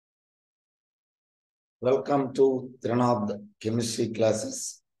Welcome to Trinath chemistry classes.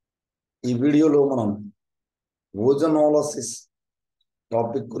 ఈ వీడియోలో మనం ఓజోనాలిసిస్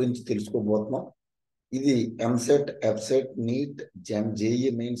టాపిక్ గురించి తెలుసుకోబోతున్నాం. ఇది EAMCET, EAPCET, neat, JEE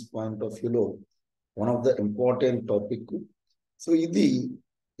mains point of వ్యూలో one of the important topic. So ఇది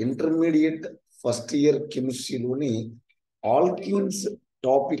intermediate first year కెమిస్ట్రీలోని alkenes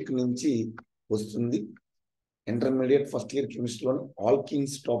topic నుంచి వస్తుంది. Intermediate first year కెమిస్ట్రీలోని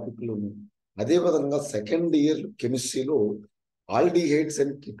alkenes topic లోని, అదేవిధంగా సెకండ్ ఇయర్ కెమిస్ట్రీలో ఆల్డిహైడ్స్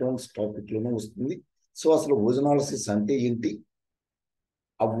అండ్ కీటోన్స్ టాపిక్ లోనే వస్తుంది. సో అసలు ఓజోనాలిసిస్ అంటే ఏంటి,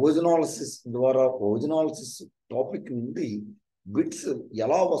 ఆ ఓజోనాలిసిస్ ద్వారా ఓజోనాలిసిస్ టాపిక్ నుండి బిట్స్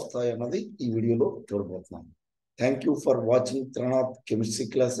ఎలా వస్తాయి అన్నది ఈ వీడియోలో చూడబోతున్నాం. Thank you for watching Trinath chemistry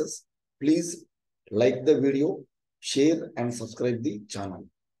classes. Please like the video, share and subscribe the channel.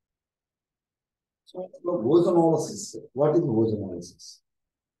 So ozonolysis, what is ozonolysis?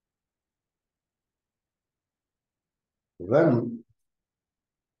 When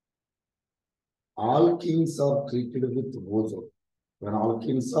alkenes are treated with ozone, when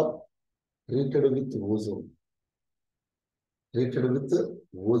alkenes are treated with ozone,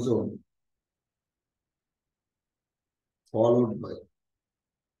 followed by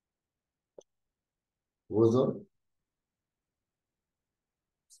ozone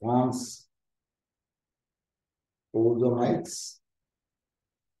forms ozonides,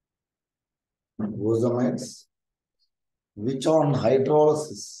 which on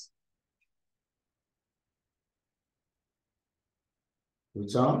hydrolysis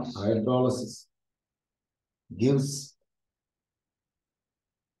gives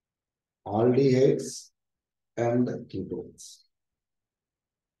aldehydes and ketones.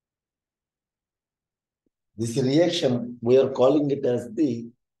 This reaction we are calling it as the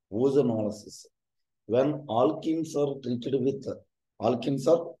ozonolysis. When alkenes are treated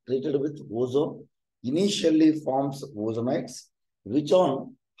with ozone, initially forms ozonides, which on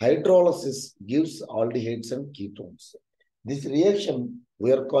hydrolysis gives aldehydes and ketones. This reaction we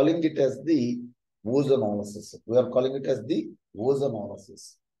are calling it as the ozonolysis.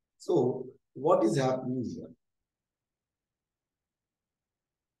 So what is happening here?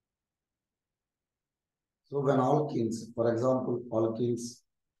 So when alkenes, for example, alkenes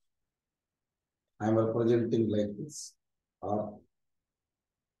I am representing like this, are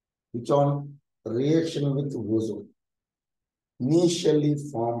which on reaction with ozone initially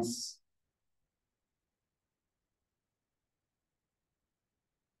forms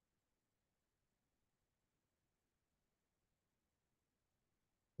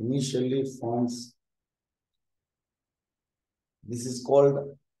this is called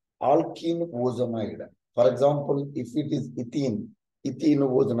alkene ozonide. For example, if it is ethene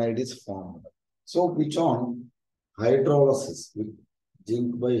ozonide is formed. So which on hydrolysis with zinc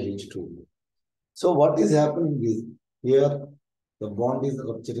by H2. So what is happening is, here the bond is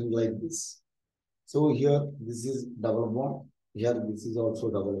rupturing like this. So here this is double bond, here this is also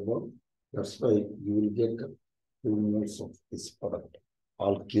double bond. That's why you will get 2 moles of this product,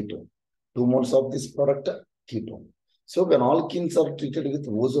 all ketone. 2 moles of this product, ketone. So when alkenes are treated with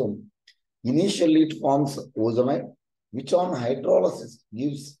ozone, initially it forms ozonide, which on hydrolysis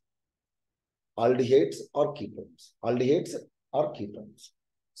gives aldehydes or ketones.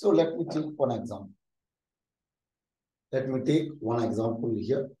 So let me take one example.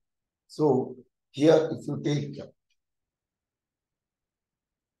 Here. So here if you take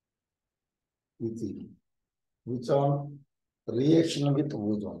ethene, which on reaction with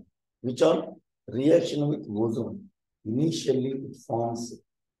ozone, initially it forms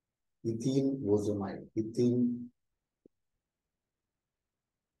ethylene ozonide.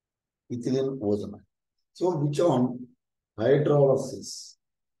 So which on hydrolysis.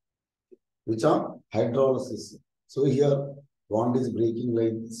 So here bond is breaking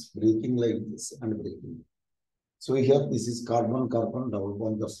like this, and breaking. So here this is carbon double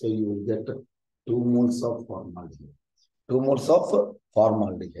bond. That's why you will get 2 moles of formaldehyde.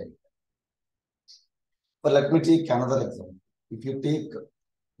 But let me take another example. If you take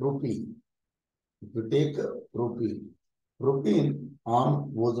propene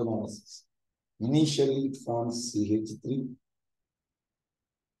on ozonolysis, initially it forms CH3,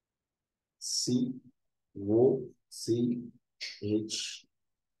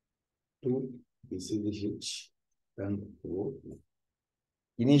 COCH2, this is the H and O.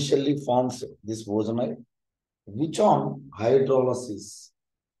 Initially forms this ozonide, which on hydrolysis.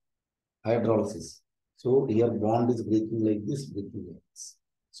 So here bond is breaking like this,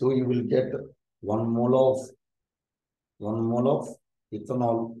 So you will get 1 mole of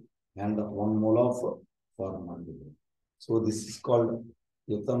ethanol and 1 mole of formaldehyde. So this is called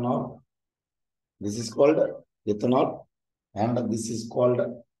ethanol This is called ethanol, and this is called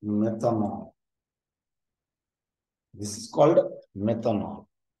methanol. This is called methanol.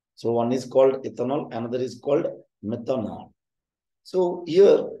 So one is called ethanol, another is called methanol. So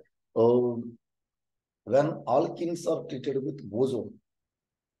here, when alkenes are treated with ozone,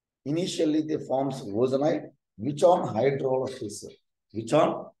 initially they forms ozonide, which on hydrolysis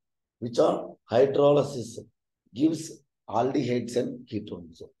gives aldehydes and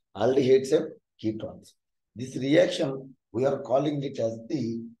ketones. Aldehydes and ketones. This reaction, we are calling it as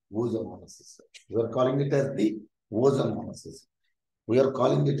the ozonolysis. We are calling it as the ozonolysis. We are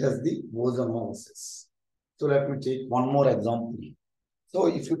calling it as the ozonolysis. So let me take one more example. So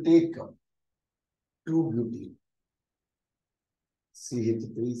if you take 2-butene,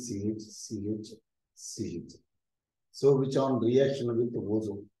 CH3, CH, CH. So which on reaction with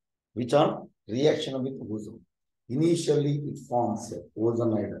ozone? Which on reaction with ozone? Initially it forms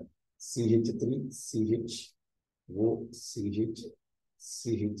ozonide, CH3, CH, O, CH,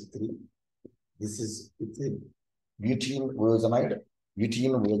 CH3. This is butene ozonide,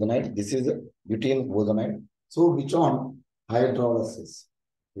 this is butene ozonide. So which on hydrolysis?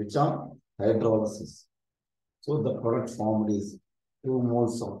 Which on hydrolysis? So the product formed is 2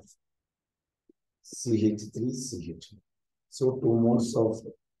 moles of CH3, CH. So 2 moles of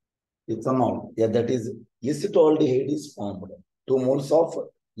ethanol. Yeah, that is acetaldehyde is formed. 2 moles of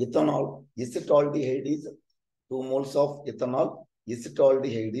ethanol. Acetaldehyde is 2 moles of ethanol.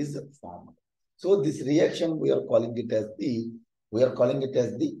 Acetaldehyde is formed. So this reaction we are calling it as the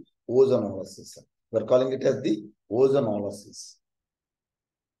ozonolysis. We are calling it as the ozonolysis.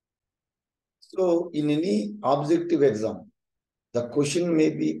 So in any objective exam, the question may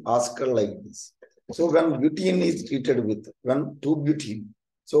be asked like this. So when butene is treated with, when 2-butene,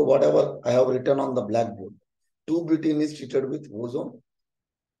 so whatever I have written on the blackboard, 2-butene is treated with ozone,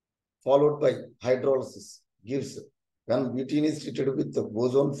 followed by hydrolysis, gives, when butene is treated with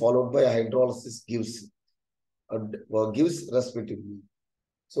ozone, followed by hydrolysis, gives respectively.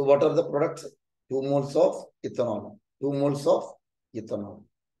 So what are the products? 2 moles of ethanol, 2 moles of ethanol.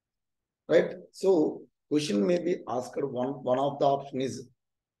 Right? So question may be asked, one of the option is,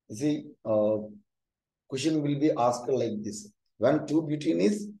 question will be asked like this. When 2-butene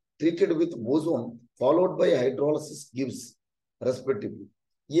is treated with ozone, followed by hydrolysis, gives respectively.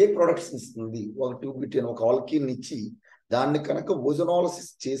 A products ఇస్తుంది? ఒక 2-butene, ఒక alkyne ఇచ్చి దాన్ని కనుక ozonolysis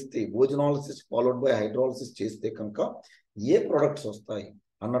చేస్తే, ozonolysis followed by hydrolysis చేస్తే కనుక ఏ products వస్తాయి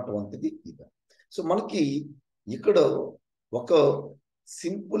అన్నటువంటిది ఇది. సో మనకి ఇక్కడ ఒక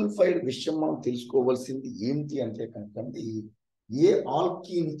సింప్లిఫైడ్ విషయం మనం తెలుసుకోవాల్సింది ఏంటి అంటే కనుక, ఏ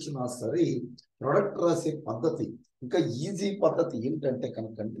ఆల్కీన్ ఇచ్చినా సరే ప్రొడక్ట్ రాసే పద్ధతి ఇంకా ఈజీ పద్ధతి ఏంటంటే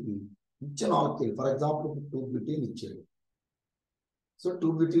కనుక, ఇచ్చిన ఆల్కీన్ ఫర్ ఎగ్జాంపుల్ 2-butene ఇచ్చాడు. సో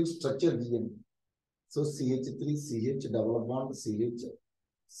 2-butene స్ట్రక్చర్ గీయండి. So CH3, CH, double bond CH,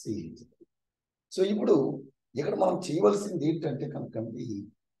 CH. So ఇప్పుడు ఇక్కడ మనం చేయవలసింది ఏంటంటే కనుక,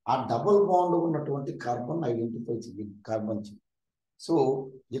 ఆ డబుల్ బాండ్ ఉన్నటువంటి కార్బన్ ఐడెంటిఫై చేయండి, కార్బన్ చేయండి. సో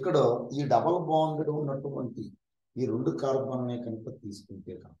ఇక్కడ ఈ డబుల్ బాండ్ ఉన్నటువంటి ఈ 2 కార్బన్నే కనుక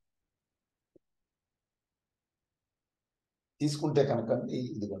తీసుకుంటే కనుక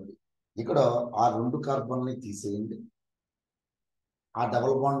ఇదిగోండి, ఇక్కడ ఆ 2 కార్బన్ని తీసేయండి, ఆ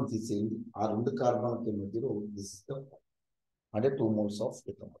డబుల్ బాండ్ తీసేయండి, ఆ 2 కార్బన్కి మధ్యలో దిస్ ఇస్ ద అంటే 2 moles of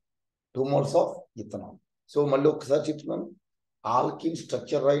ethanol, 2 moles of ethanol. So మళ్ళీ ఒకసారి చెప్తున్నాను, ఆల్కిన్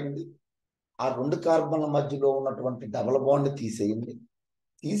స్ట్రక్చర్ రాయండి, ఆ 2 కార్బన్ల మధ్యలో ఉన్నటువంటి డబుల్ బాండ్ తీసేయండి,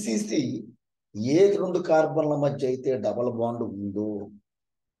 తీసేసి ఏ 2 కార్బన్ల మధ్య అయితే డబుల్ బాండ్ ఉందో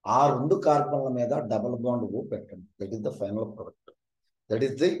ఆ 2 కార్బన్ల మీద డబుల్ బాండ్ ఓ పెట్టండి. That is the final product. That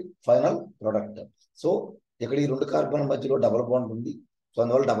is the final product. So ఇక్కడ ఈ 2 కార్బన్ల మధ్యలో డబుల్ బాండ్ ఉంది. సో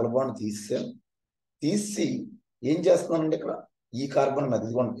అందువల్ల డబుల్ బాండ్ తీసి ఏం చేస్తున్నానండి, ఇక్కడ ఈ కార్బన్ మీద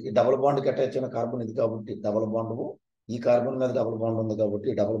ఇదిగోండి, ఈ డబుల్ బాండ్కి అటాచ్ అయిన కార్బన్ ఇది కాబట్టి డబుల్ బాండ్ ఓ, ఈ కార్బన్ మీద డబుల్ బాండ్ ఉంది కాబట్టి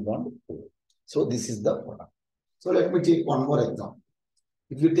double bond O. So this is the product. So let me take one more example.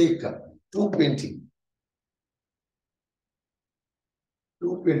 If you take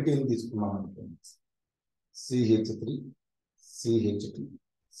 2-pentene తీసుకున్నాం అనుకోండి, CH3, CH2,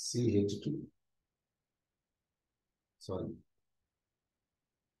 CH2, sorry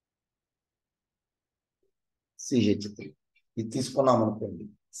CH3 ఇది తీసుకున్నాం అనుకోండి,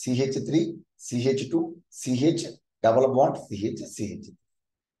 CH3, CH2, CH, double bond CH, CH.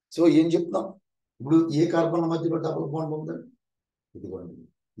 So ఏం చెప్తున్నాం, ఇప్పుడు ఏ carbon మధ్యలో double bond ఉందండి, ఇదిగోండి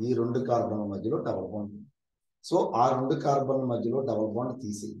ఈ 2 కార్బన్ల మధ్యలో డబుల్ బాండ్. సో ఆ 2 కార్బన్ల మధ్యలో డబుల్ బాండ్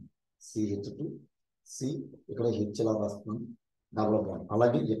తీసేయండి, CH2, C, ఇక్కడ H లా వస్తుంది డబుల్ బాండ్,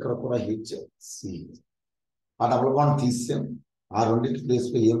 అలాగే ఇక్కడ కూడా H, C. ఆ డబుల్ బాండ్ తీసేసాం, ఆ 2 ప్లేస్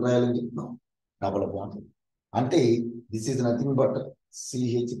లో ఏం రాయాలని చెప్తున్నాం, డబల్ బాండ్. అంటే this is nothing but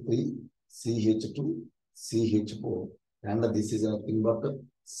CH3 CH2 CH4 and this is nothing but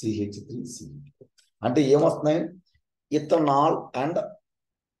CH3 CH4. అంటే ఏమొస్తున్నాయి? Ethanol and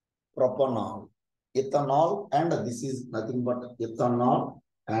propanol. Ethanol and this is nothing but ethanol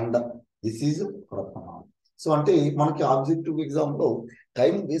and this is propanol. So అంటే మనకి objective exam లో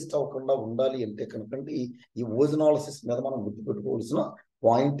time waste అవ్వకుండా ఉండాలి అంటే కనుకండి ఈ ozonolysis మీద మనం గుర్తుపెట్టుకోవాల్సిన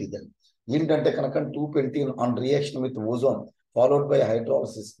పాయింట్ ఇదండి. ఏంటంటే కనుక 220 on reaction with ozone followed by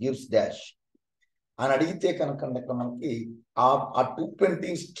hydrolysis gives dash అని అడిగితే కనుక ఇక్కడ మనకి ఆ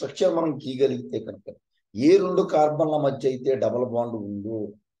 220 స్ట్రక్చర్ మనం గీయగలిగితే కనుక ఏ రెండు కార్బన్ల మధ్య అయితే డబల్ బాండ్ ఉందో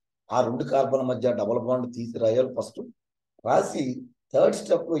ఆ రెండు కార్బన్ల మధ్య డబల్ బాండ్ తీసి రాయాలి ఫస్ట్. రాసి థర్డ్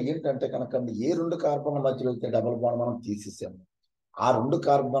స్టెప్ లో ఏంటంటే కనుక ఏ రెండు కార్బన్ల మధ్యలో అయితే డబల్ బాండ్ మనం తీసేసాము ఆ రెండు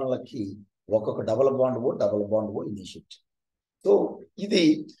కార్బన్లకి ఒక్కొక్క డబల్ బాండ్ ఇనిషియేట్. సో ఇది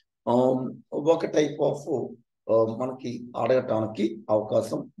ఒక టైప్ ఆఫ్ మనకి అడగటానికి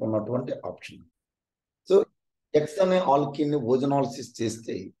అవకాశం ఉన్నటువంటి ఆప్షన్. సో ఎక్స్ అనే ఆల్కిన్ ని ఓజోనాలిసిస్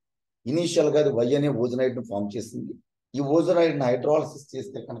చేస్తే ఇనీషియల్ గా అది Y అనే ఓజోనైడ్ ని ఫామ్ చేసింది. ఈ ఓజోనైడ్ ని హైడ్రాలసిస్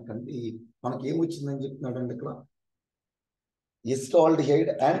చేస్తే కనుకండి మనకి ఏమొచ్చిందని చెప్తున్నాడండి ఇక్కడ acetaldehyde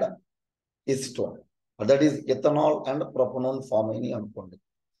and acetone, that is ethanol and ప్రొపనోన్ form అయినాయి అనుకోండి.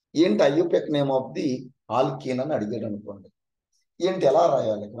 ఏంటి IUPAC name of the alkyne అని అడిగాడు అనుకోండి. ఏంటి ఎలా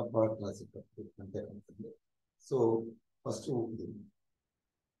రాయాలి ఇక్కడ ప్రోడక్ట్ రాసేటప్పుడు అంటే కనుక so first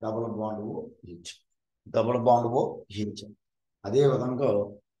double bond H అదే విధంగా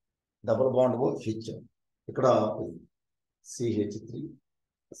డబల్ బాండ్ హెచ్ ఇక్కడ CH3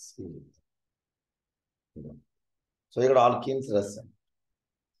 CH. సో ఇక్కడ ఆల్కీన్స్ రాశాను.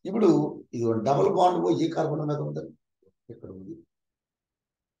 ఇప్పుడు ఇది డబల్ బాండ్ ఏ కార్బన్ మీద ఉంది? ఇక్కడ ఉంది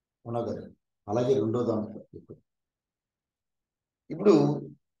ఉన్నది. అలాగే రెండో దాంట్లో ఇక్కడ. ఇప్పుడు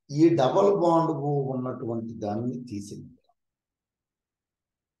ఈ డబల్ బాండ్ ఉన్నటువంటి దాన్ని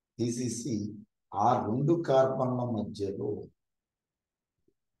తీసేసి ఆ రెండు కార్బన్ల మధ్యలో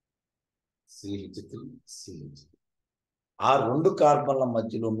CH3 CH ఆ రెండు కార్బన్ల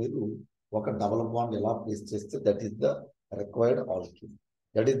మధ్యలో మీరు ఒక డబల్ బాండ్ ఎలా ప్లేస్ చేస్తే that is the required alkene.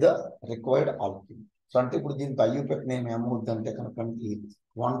 So అంటే ఇప్పుడు దీనికి ఐయుపెక్ నేమ్ ఏమవుతుంది అంటే కనుక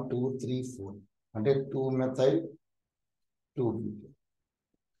 1 2 3 4 అంటే 2 methyl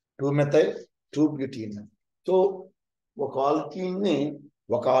 2 butene. సో ఒక ఆల్కిన్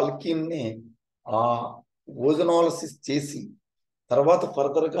ని ఓజోనాలిసిస్ చేసి తర్వాత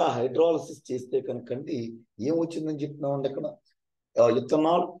ఫర్దర్ గా హైడ్రాలసిస్ చేస్తే కనుకండి ఏమొచ్చిందని చెప్తున్నామండి ఇక్కడ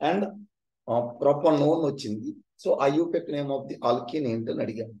ఇథనాల్ అండ్ ప్రొపనోన్ వచ్చింది. So IUPAC name of the alkene ఏంటని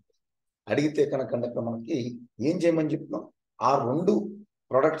అడిగితే కనుక ఇక్కడ మనకి ఏం చేయమని చెప్తున్నాం? ఆ రెండు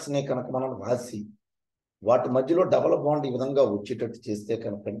ప్రొడక్ట్స్ ని కనుక మనం రాసి వాటి మధ్యలో డబల్ బాండ్ ఈ విధంగా వచ్చేటట్టు చేస్తే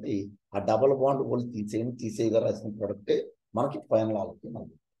కనుకండి ఆ డబల్ బాండ్ వాళ్ళు తీసేయగా రాసిన ప్రొడక్టే మనకి ఫైనల్ ఆల్కిన్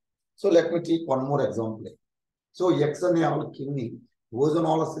అవుతుంది. So let me take one more example. So X అనే ఆల్కిన్ ని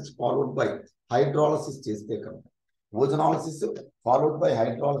ఓజోనాలిసిస్ ఫాలోడ్ బై హైడ్రాలసిస్ చేస్తే కనుక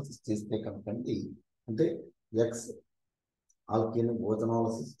కనుకండి అంటే X alkene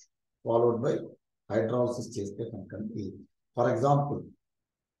ozonolysis followed by hydrolysis చేస్తే కనుకండి for example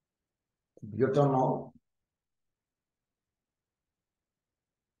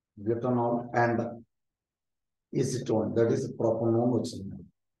butanol and acetone that is ప్రొపనోన్ వచ్చింది.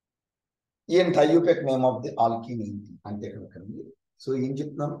 ఏంటి IUPAC name of the alkene ఏంటి అంటే కనుకండి సో ఏం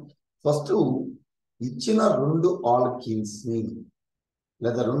చెప్తున్నాను? ఫస్ట్ ఇచ్చిన రెండు ఆల్కిన్స్ ని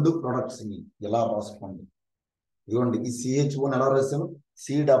లేదా రెండు ప్రొడక్ట్స్ ని ఎలా రాసుకోండి. ఇదిగోండి ఈ CH1 ఎలా రాసాము? C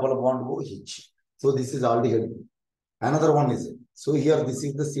double bond OH. So this is aldehyde. Another one is so here this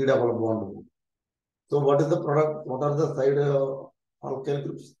is the C double bond O. So what is the product? What are the side alkyl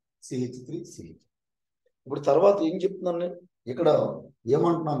groups? CH3 CH. ఇప్పుడు తర్వాత ఏం చెప్తున్నాను నేను ఇక్కడ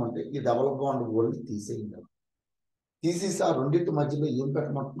ఏమంటున్నామంటే ఈ double bond ఓల్ని తీసేయండి. తీసేసి ఆ రెండింటి మధ్యలో ఏం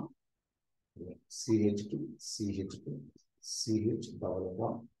పెట్టమంటున్నాం? CH2 CH double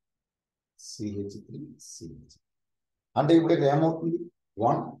bond CH3 CH. అంటే ఇప్పుడు ఇక్కడ ఏమవుతుంది?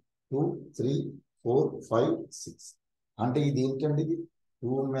 1 2 3 4 5 6 అంటే ఇది ఏంటండి? ఇది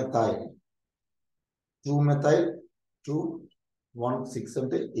 2 methyl 2 1 6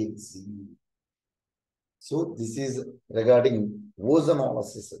 అంటే 8C. So this is regarding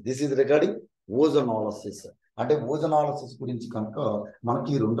ozonolysis. అంటే ఓజోనాలిసిస్ గురించి కనుక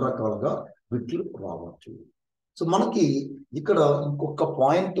మనకి రెండు రకాలుగా బిట్లు రావచ్చు. సో మనకి ఇక్కడ ఇంకొక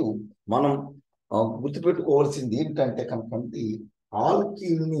పాయింట్ మనం గుర్తుపెట్టుకోవాల్సింది ఏంటంటే కనుక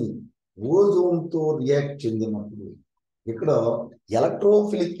ఆల్కీన్ ని ఓజోన్ తో రియాక్ట్ చెందినప్పుడు ఇక్కడ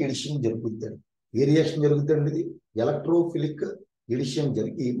ఎలక్ట్రోఫిలిక్ ఎడిషన్ జరుగుతుంది. ఏ రియాక్షన్ జరుగుతుంది? ఇది ఎలక్ట్రోఫిలిక్ ఎడిషన్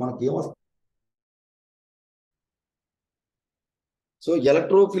జరిగి మనకి ఏమొస్తుంది? సో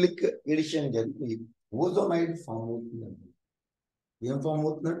ఎలక్ట్రోఫిలిక్ ఎడిషన్ జరిగి ఓజోనైడ్ ఫామ్ అవుతుందండి. ఏం ఫామ్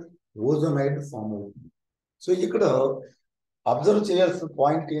అవుతుందండి? ఓజోనైడ్ ఫామ్ అవుతుంది. సో ఇక్కడ అబ్జర్వ్ చేయాల్సిన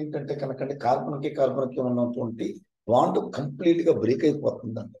పాయింట్ ఏంటంటే కనుక కార్బన్కి ఉన్నటువంటి బాండ్ కంప్లీట్ గా బ్రేక్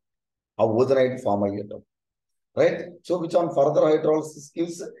అయిపోతుందండి ఆ ఓజోనైడ్ ఫామ్ అయ్యేటప్పుడు, right? So which on further hydrolysis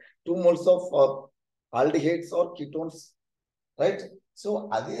gives 2 moles of aldehydes or ketones, right? So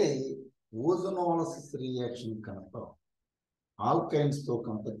అదే ఓజోనాలిసిస్ రియాక్షన్ కనుక ఆల్కైన్స్ తో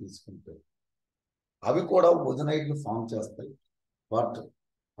కనుక తీసుకుంటే అవి కూడా ఓజోనైడ్ ని ఫామ్ చేస్తాయి. బట్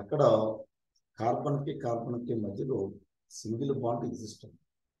అక్కడ కార్బన్కి మధ్యలో సింగిల్ బాండ్ ఎగ్జిస్ట్ అవుతుంది.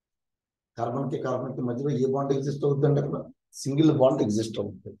 కార్బన్కి మధ్యలో ఏ బాండ్ ఎగ్జిస్ట్ అవుతుందంటే అక్కడ సింగిల్ బాండ్ ఎగ్జిస్ట్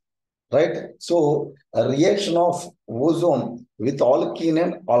అవుతుంది, right? So reaction of ozone with alkyne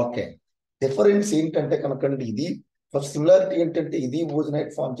and ఆల్కైన్ difference ఏంటంటే కనుకండి, ఇది ఫస్ట్ సిమిలారిటీ ఏంటంటే ఇది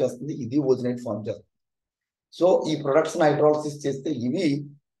ఓజోనైడ్ ఫామ్ చేస్తుంది, ఇది ఓజోనైడ్ ఫామ్ చేస్తుంది. సో ఈ ప్రొడక్ట్స్ హైడ్రాలిసిస్ చేస్తే ఇవి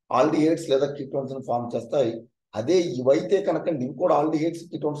ఆల్డిహైడ్స్ లేదా కీటోన్స్ ఫామ్ చేస్తాయి. అదే ఇవైతే కనుక ఇవి కూడా ఆల్డిహైడ్స్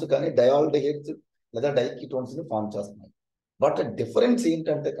కీటోన్స్ కానీ డైఆల్డిహైడ్స్ లేదా డైకీటోన్స్ ని ఫామ్ చేస్తున్నాయి. బట్ డిఫరెన్స్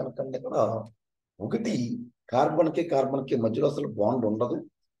ఏంటంటే కనుక ఇక్కడ ఒకటి కార్బన్కి మధ్యలో అసలు బాండ్ ఉండదు.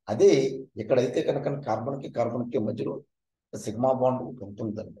 అదే ఇక్కడైతే కనుక కార్బన్కి మధ్యలో సిగ్మా బాండ్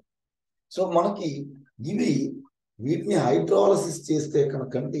ఉంటుందండి. సో మనకి వీటిని హైడ్రాలసిస్ చేస్తే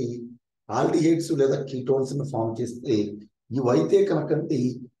కనుకండి ఆల్డిహైడ్స్ లేదా కీటోన్స్ ని ఫామ్ చేస్తే ఇవైతే కనుకండి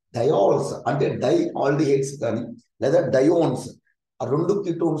డయాల్స్ అంటే డై ఆల్డిహైడ్స్ కానీ లేదా డయోన్స్ ఆ రెండు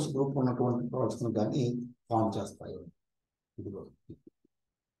కీటోన్స్ గ్రూప్ ఉన్నటువంటి ప్రొడక్ట్స్ కానీ ఫామ్ చేస్తాయి.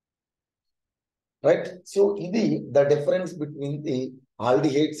 రైట్? సో ఇది the difference between the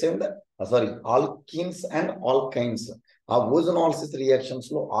aldehydes and alkenes and alkynes. ఆ ఓజోనాలిసిస్ రియాక్షన్స్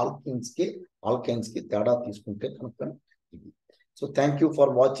లో ఆల్కైన్స్ కి తేడా తీసుకుంటే కనుక ఇది. So thank you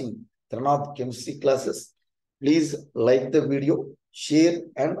for watching Trinath chemistry classes. Please like the video, share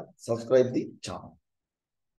and subscribe the channel.